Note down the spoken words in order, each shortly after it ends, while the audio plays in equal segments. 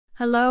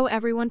Hello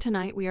everyone,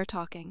 tonight we are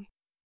talking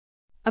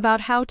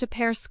about how to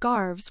pair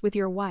scarves with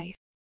your wife.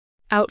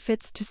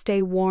 Outfits to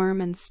stay warm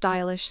and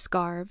stylish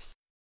scarves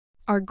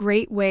are a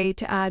great way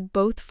to add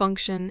both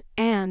function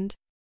and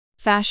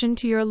fashion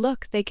to your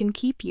look. They can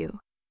keep you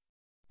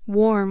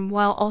warm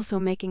while also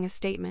making a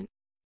statement.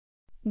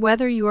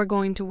 Whether you are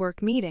going to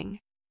work, meeting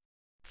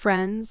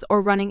friends,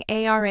 or running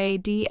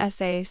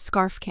ARADSA,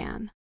 scarf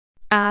can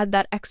add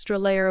that extra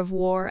layer of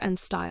war and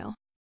style.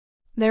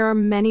 There are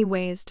many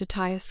ways to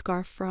tie a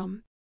scarf,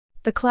 from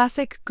the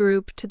classic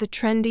group to the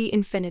trendy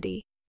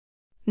infinity.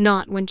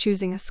 Not when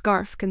choosing a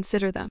scarf,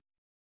 consider the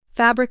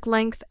fabric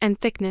length and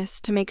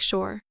thickness to make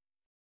sure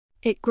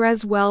it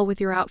goes well with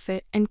your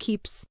outfit and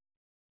keeps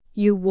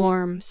you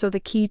warm. So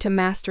the key to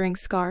mastering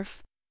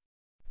scarf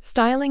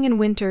styling in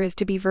winter is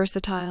to be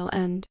versatile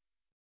and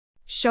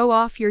show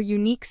off your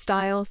unique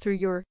style through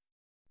your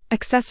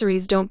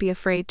accessories. Don't be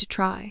afraid to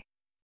try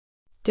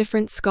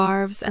different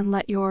scarves and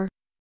let your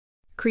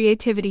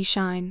creativity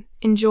shine.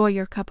 Enjoy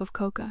your cup of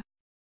cocoa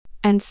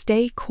and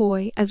stay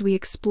coy as we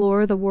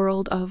explore the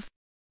world of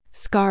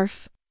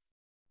scarf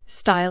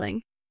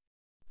styling.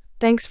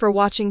 Thanks for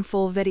watching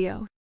full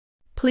video.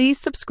 Please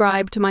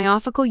subscribe to my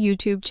official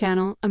YouTube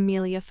channel,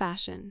 Amelia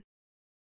Fashion.